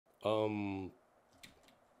Okay.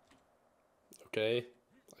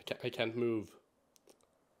 I can't move.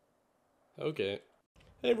 Okay.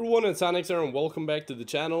 Hey everyone, it's Sanyxs here and welcome back to the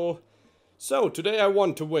channel. So, today I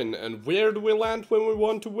want to win. And where do we land when we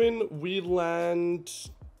want to win? We land...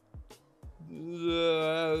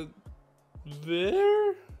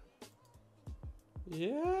 there?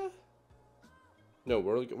 Yeah? No,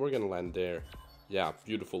 we're gonna land there. Yeah,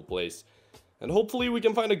 beautiful place. And hopefully we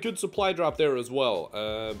can find a good supply drop there as well.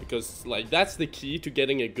 Because, like, that's the key to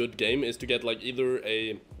getting a good game, is to get, like, either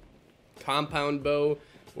a compound bow,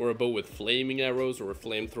 or a bow with flaming arrows, or a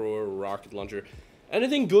flamethrower, or a rocket launcher.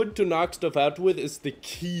 Anything good to knock stuff out with is the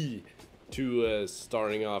key to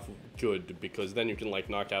starting off good, because then you can,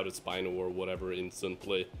 like, knock out a Spino or whatever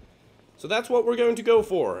instantly. So that's what we're going to go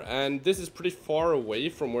for, and this is pretty far away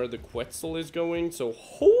from where the Quetzal is going, so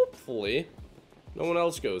hopefully no one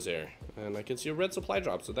else goes there. And I can see a red supply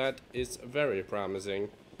drop, so that is very promising.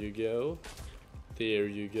 You go. There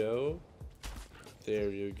you go. There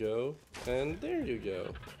you go. And there you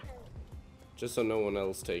go. Just so no one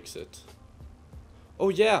else takes it. Oh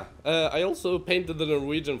yeah, I also painted the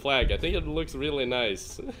Norwegian flag. I think it looks really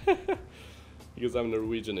nice. Because I'm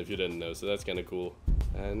Norwegian, if you didn't know, so that's kind of cool.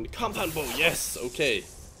 And compound bow, yes, okay.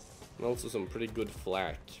 And also some pretty good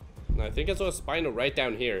flak. And I think I saw a Spino right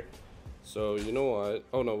down here. So, you know what?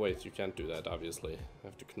 Oh no, wait, you can't do that, obviously. I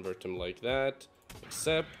have to convert him like that.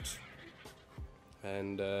 Accept.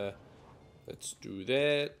 And, let's do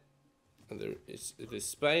that. And there is the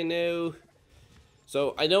Spino.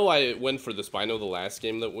 So, I know I went for the Spino the last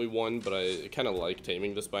game that we won, but I kind of like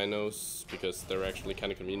taming the Spinos because they're actually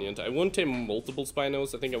kind of convenient. I won't tame multiple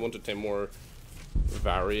Spinos. I think I want to tame more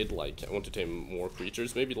varied, like, I want to tame more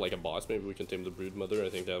creatures. Maybe like a boss, maybe we can tame the Broodmother. I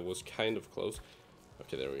think that was kind of close.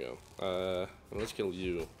 Okay, there we go. Let's kill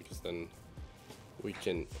you, because then we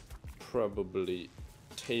can probably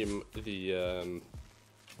tame the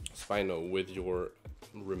Spino with your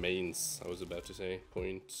remains, I was about to say.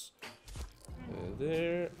 Points.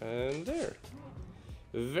 There and there.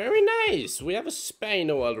 Very nice! We have a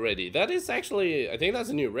Spino already. That is actually, I think that's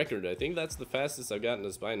a new record. I think that's the fastest I've gotten a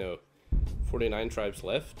Spino. 49 tribes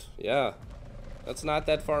left. Yeah. That's not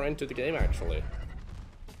that far into the game, actually.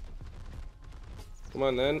 Come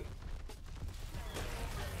on, then.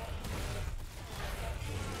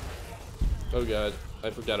 Oh god, I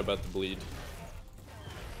forgot about the bleed.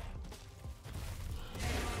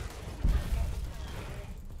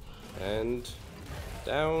 And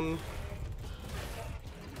down.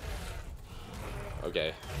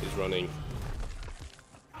 Okay, he's running.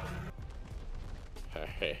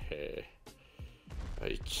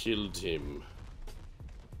 I killed him.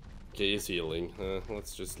 Okay, he's healing.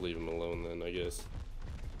 Let's just leave him alone then, I guess.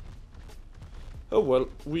 Oh well,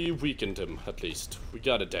 we weakened him, at least. We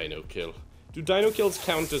got a dino kill. Do dino kills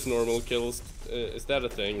count as normal kills? Is that a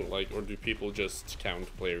thing? Like, or do people just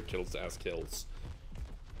count player kills as kills?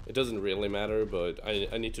 It doesn't really matter, but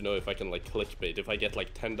I need to know if I can, like, clickbait. If I get,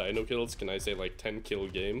 like, 10 dino kills, can I say, like, 10 kill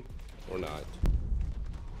game? Or not?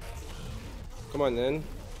 Come on, then.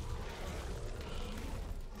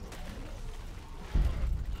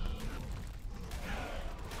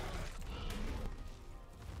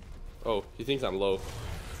 Oh, he thinks I'm low.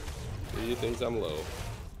 He thinks I'm low.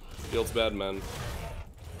 Feels bad, man.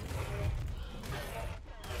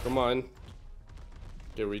 Come on.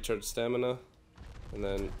 Get recharge stamina. And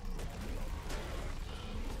then...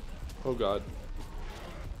 oh god.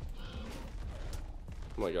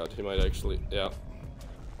 Oh my god, he might actually... yeah.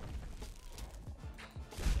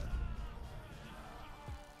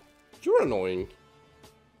 You're annoying.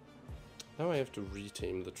 Now I have to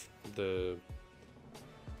retame the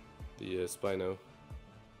Spino.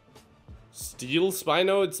 Steal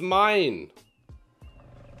Spino? It's mine!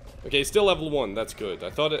 Okay, still level 1, that's good. I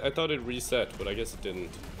thought it reset, but I guess it didn't.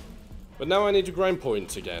 But now I need to grind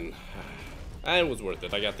points again. And it was worth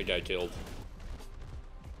it, I got the guy killed.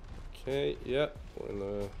 Okay, yeah,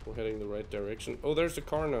 we're heading the right direction. Oh, there's a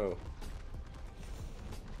Carno.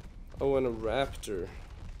 Oh, and a Raptor.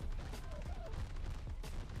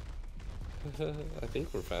 I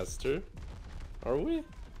think we're faster. Are we?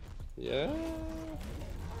 Yeah.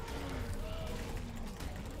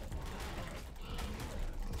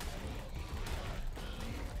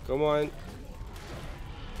 Come on.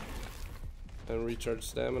 And recharge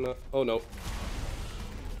stamina. Oh no.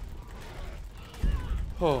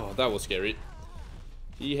 Oh, that was scary.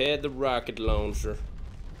 He had the rocket launcher.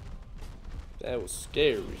 That was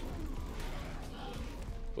scary.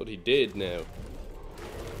 But he did now.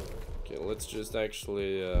 Okay, let's just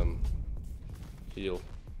actually heal.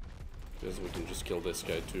 Because we can just kill this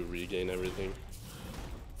guy to regain everything.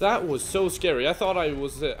 That was so scary. I thought I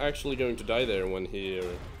was actually going to die there when he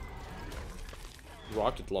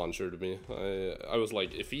rocket launchered me. I was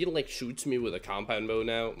like, if he like shoots me with a compound bow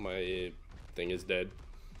now, my thing is dead.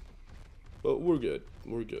 But we're good.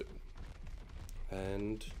 We're good.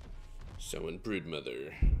 And summon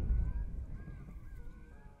Broodmother.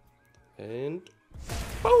 And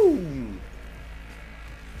boom!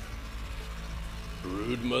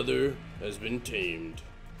 Broodmother has been tamed.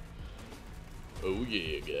 Oh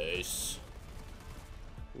yeah, guys.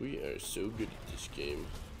 We are so good at this game.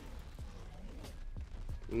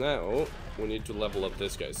 Now, we need to level up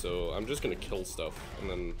this guy, so I'm just gonna kill stuff and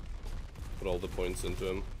then put all the points into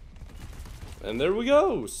him. And there we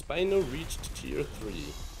go! Spino reached tier 3.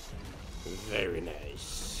 Very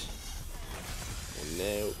nice. And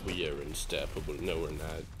now we are unstoppable. No, we're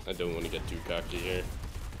not. I don't want to get too cocky here.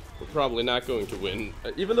 We're probably not going to win,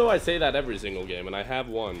 even though I say that every single game, and I have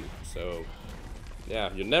won, so...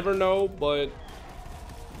 Yeah, you never know, but...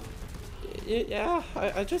 Yeah,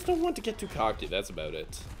 I just don't want to get too cocky, that's about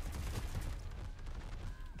it.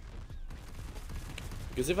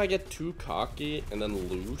 Because if I get too cocky and then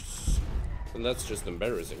lose, then that's just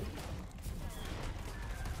embarrassing.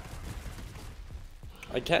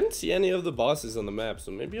 I can't see any of the bosses on the map,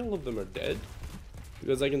 so maybe all of them are dead.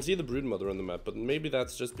 Because I can see the Broodmother on the map, but maybe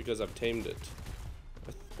that's just because I've tamed it.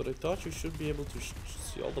 But I thought you should be able to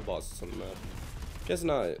see all the bosses on the map. Guess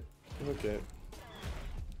not. Okay.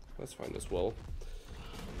 That's fine as well.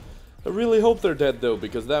 I really hope they're dead though,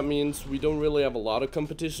 because that means we don't really have a lot of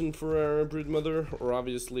competition for our Broodmother. Or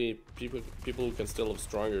obviously, people who can still have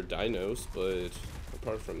stronger dinos, but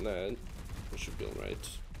apart from that, we should be alright.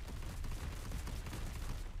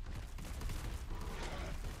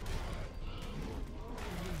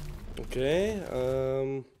 Okay,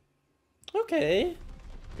 okay.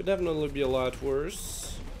 Could definitely be a lot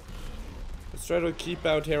worse. Let's try to keep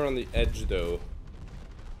out here on the edge though.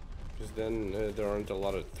 Because then there aren't a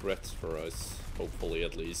lot of threats for us. Hopefully,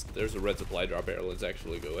 at least. There's a red supply drop here. Let's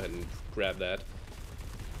actually go ahead and grab that.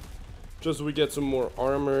 Just so we get some more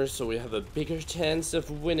armor, so we have a bigger chance of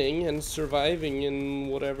winning and surviving in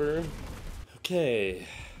whatever. Okay.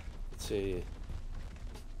 Let's see.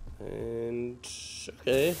 And...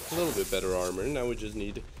 okay, a little bit better armor. Now we just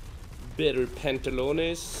need better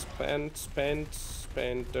pantalones.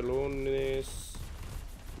 Pantalones.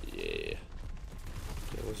 Yeah.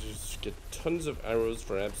 Okay, let's just get tons of arrows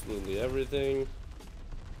for absolutely everything.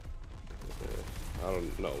 I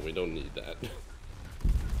don't know, we don't need that.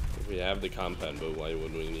 If we have the compound bow, why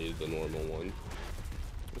would we need the normal one?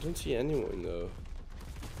 I don't see anyone though.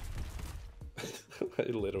 I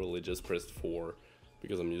literally just pressed 4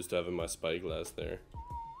 because I'm used to having my spyglass there.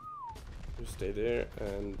 You stay there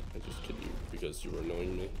and I just killed you because you were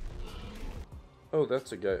annoying me. Oh,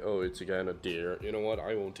 that's a guy. Oh, it's a guy on a deer. You know what?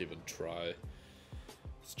 I won't even try.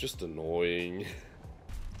 It's just annoying.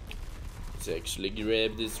 Let's actually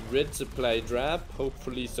grab this red supply drop.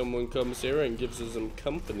 Hopefully someone comes here and gives us some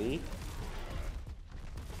company.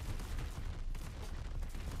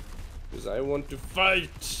 Because I want to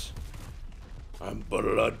fight. I'm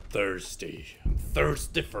bloodthirsty. I'm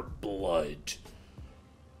thirsty for blood.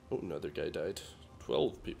 Oh, another guy died.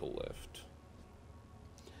 12 people left.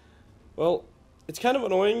 Well, it's kind of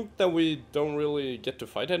annoying that we don't really get to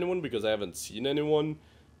fight anyone because I haven't seen anyone.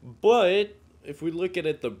 But if we look at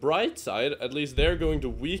it the bright side, at least they're going to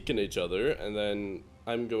weaken each other, and then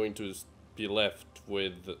I'm going to be left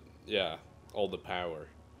with, yeah, all the power.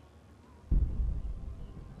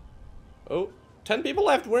 Oh, 10 people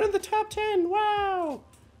left. We're in the top 10. Wow.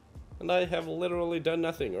 And I have literally done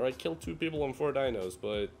nothing. Or I killed 2 people and 4 dinos,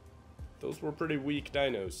 but those were pretty weak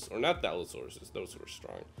dinos. Or not Dallosaurus, those were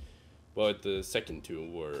strong. But the second 2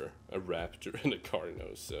 were a raptor and a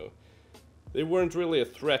carno, so they weren't really a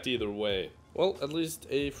threat either way. Well, at least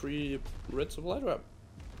a free red supply drop.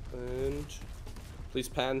 And please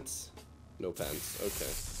pants. No pants.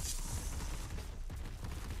 Okay.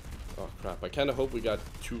 Oh crap, I kind of hope we got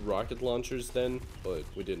 2 rocket launchers then, but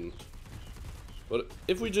we didn't. But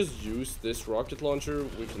if we just use this rocket launcher,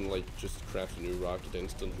 we can like just craft a new rocket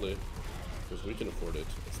instantly. Because we can afford it.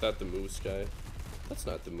 Is that the moose guy? That's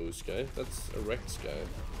not the moose guy, that's a Rex guy.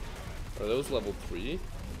 Are those level 3?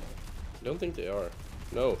 I don't think they are.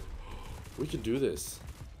 No. We can do this.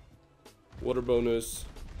 Water bonus.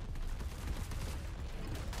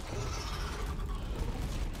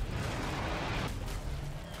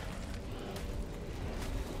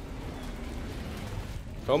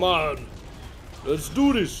 Come on! Let's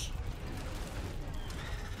do this!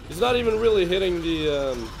 He's not even really hitting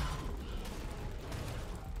the,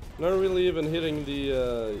 not really even hitting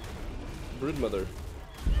the, Broodmother.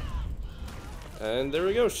 And there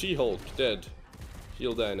we go, She-Hulk, dead.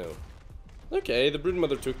 Heal Dino. Okay, the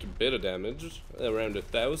Broodmother took a bit of damage, around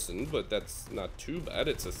 1,000, but that's not too bad,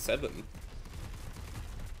 it's a 7.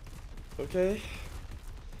 Okay.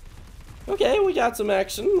 Okay, we got some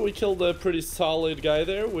action. We killed a pretty solid guy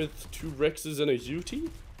there with 2 Rexes and a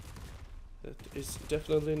UT. That is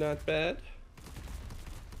definitely not bad.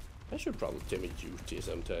 I should probably take a UT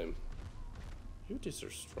sometime. UTs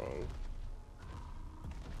are strong.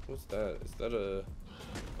 What's that? Is that a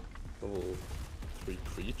level 3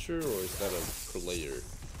 creature or is that a player?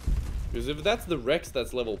 Because if that's the Rex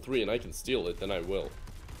that's level 3 and I can steal it, then I will.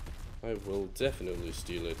 I will definitely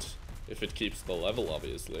steal it. If it keeps the level,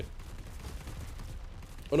 obviously.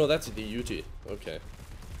 Oh no, that's the UT. Okay.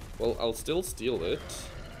 Well, I'll still steal it.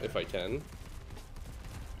 If I can.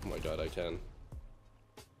 Oh my god, I can.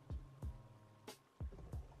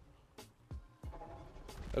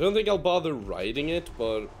 I don't think I'll bother riding it,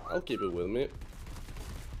 but I'll keep it with me.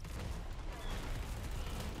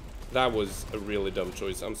 That was a really dumb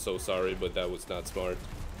choice. I'm so sorry, but that was not smart.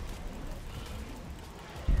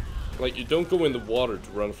 Like, you don't go in the water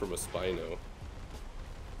to run from a Spino.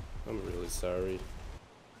 I'm really sorry.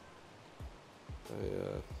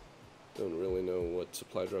 I don't really know what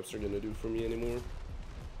supply drops are gonna do for me anymore.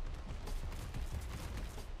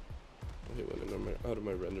 Okay, went out of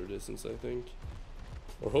my render distance, I think.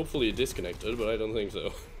 Or hopefully it disconnected, but I don't think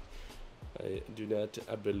so. I do not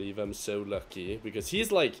believe I'm so lucky, because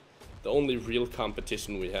he's like the only real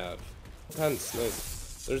competition we have. Pants,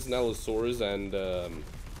 nice. There's an Allosaurus and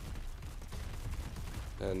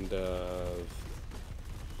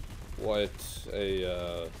what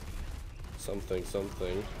a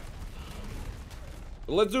something.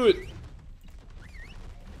 But let's do it.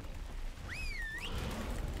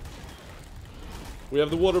 We have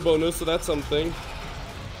the water bonus, so that's something.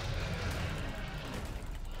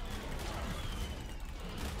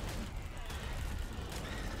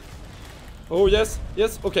 Oh yes,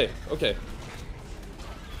 yes, okay.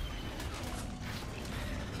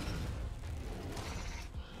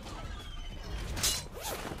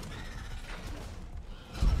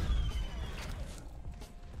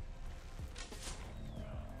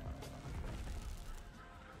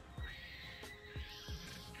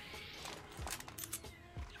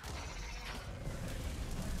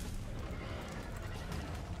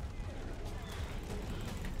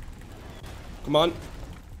 Come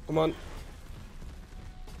on.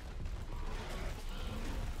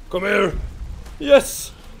 Come here!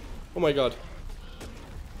 Yes! Oh my god.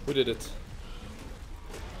 We did it.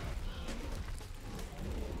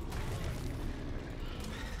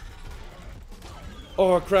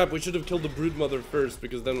 Oh crap, we should have killed the Broodmother first,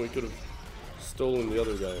 because then we could have stolen the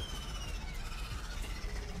other guy.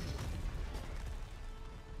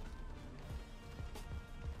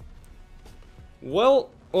 Well,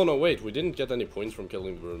 oh no, wait, we didn't get any points from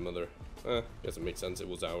killing the Broodmother. Guess it makes sense, it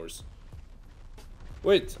was ours.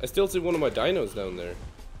 Wait, I still see one of my dinos down there.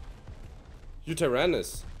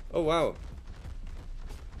 Tyrannus. Oh wow.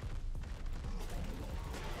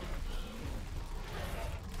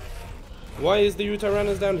 Why is the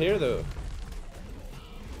Tyrannus down here though?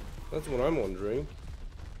 That's what I'm wondering.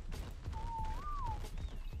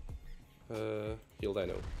 Heal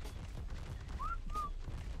dino.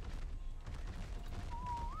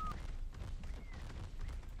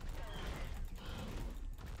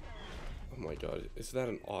 Oh my god, is that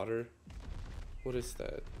an otter? What is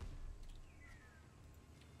that?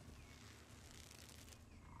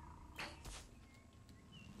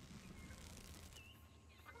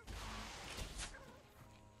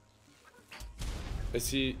 Is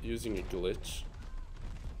he using a glitch?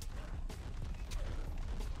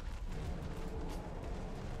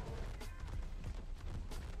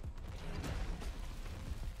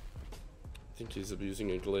 I think he's abusing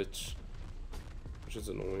a glitch, which is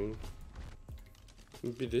annoying.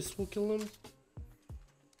 Maybe this will kill him?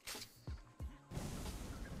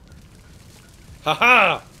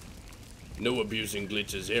 Haha! No abusing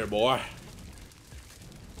glitches here, boy.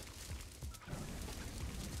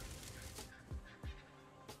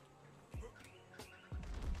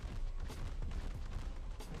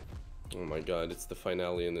 Oh my god, it's the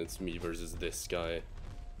finale and it's me versus this guy.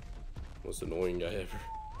 Most annoying guy ever.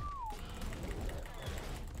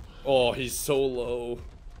 Oh, he's so low.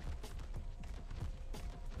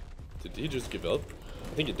 Did he just give up?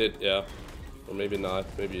 I think he did, yeah. Or maybe not.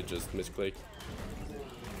 Maybe it just misclicked.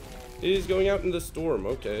 He's going out in the storm,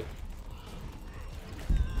 okay.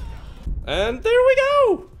 And there we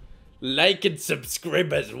go! Like and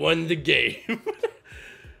subscribe has won the game.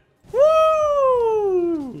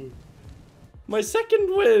 Woo! My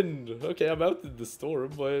second win! Okay, I'm out in the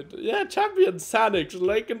storm, but yeah, champion Sanyxs,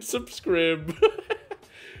 like and subscribe.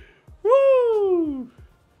 Woo!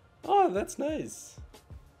 Oh, that's nice.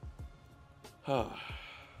 That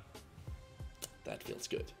feels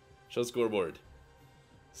good. Show scoreboard.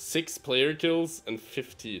 6 player kills and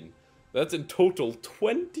 15. That's in total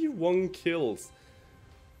 21 kills.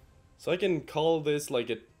 So I can call this like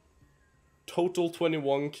a total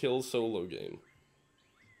 21 kill solo game.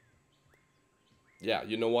 Yeah,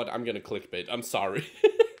 you know what? I'm gonna clickbait. I'm sorry.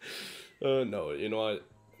 No, you know what?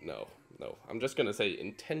 No. I'm just gonna say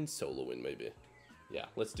intense solo win, maybe. Yeah,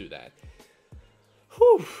 let's do that.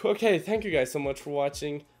 Whew. Okay, thank you guys so much for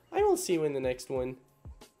watching. I will see you in the next one.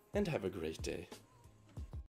 And have a great day.